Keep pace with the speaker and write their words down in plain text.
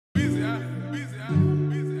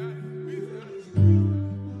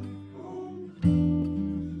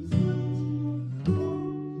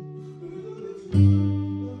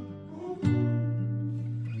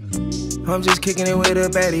I'm just kicking it with a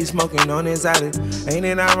baddie, smoking on his island. Ain't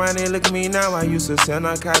it ironic? Look at me now, I used to sell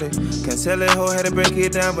narcotics. Can't sell it whole, had to break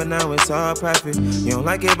it down, but now it's all profit. You don't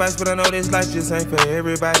like advice, but I know this life just ain't for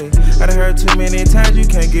everybody. I done heard too many times you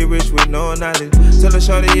can't get rich with no knowledge. Tell her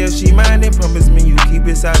shorty if she mind it, promise me you keep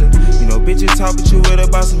it solid. You know bitches talk, but you with a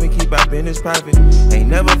boss and we keep our business private. Ain't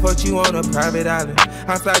never fucked you on a private island.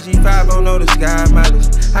 I fly G5, don't know the sky mileage.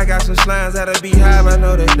 I got some slimes out of Beehive, I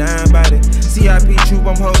know they dying about it. CIP troop,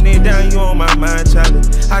 I'm holding it down, you on my mind, Charlie.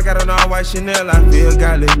 I got an all-white Chanel, I feel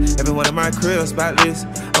godless. Every one of my cribs spotless.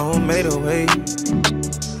 Homemade away,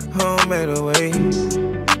 homemade away.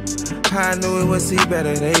 I knew it would see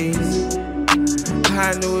better days.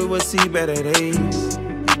 I knew it would see better days.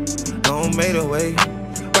 Homemade away.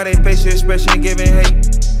 Why they facial expression giving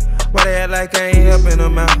hate? Why they act like I ain't helping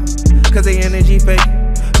them out? Cause they energy fake.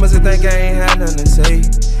 Must have think I ain't had nothing to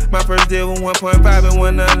say. My first deal was 1.5 and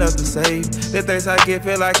wasn't nothing left to save. The things I get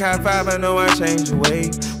feel like high five, I know I changed the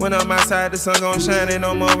way. When I'm outside, the sun gon' shine and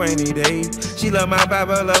no more rainy days. She love my vibe,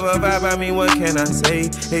 I love her vibe, I mean what can I say?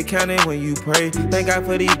 It counted when you pray, thank God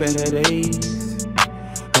for these better days.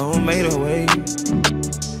 Homemade away,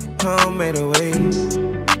 homemade away.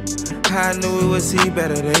 I knew it would see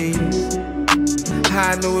better days.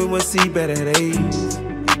 I knew it would see better days.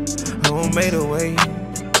 Homemade away.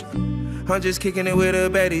 I'm just kicking it with a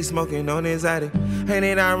baddie, smoking on his Addy. Ain't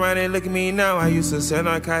it ironic? Look at me now, I used to sell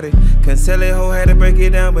narcotics. Can't sell it whole, had to break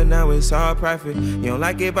it down, but now it's all profit. You don't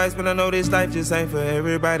like advice, but I know this life just ain't for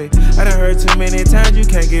everybody. I done heard too many times you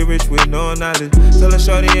can't get rich with no knowledge. Tell her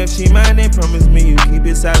shorty if she mind it, promise me you keep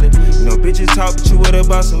it solid. You know bitches talk, but you with a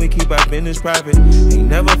boss and we keep our business private. Ain't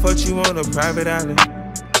never fucked you on a private island.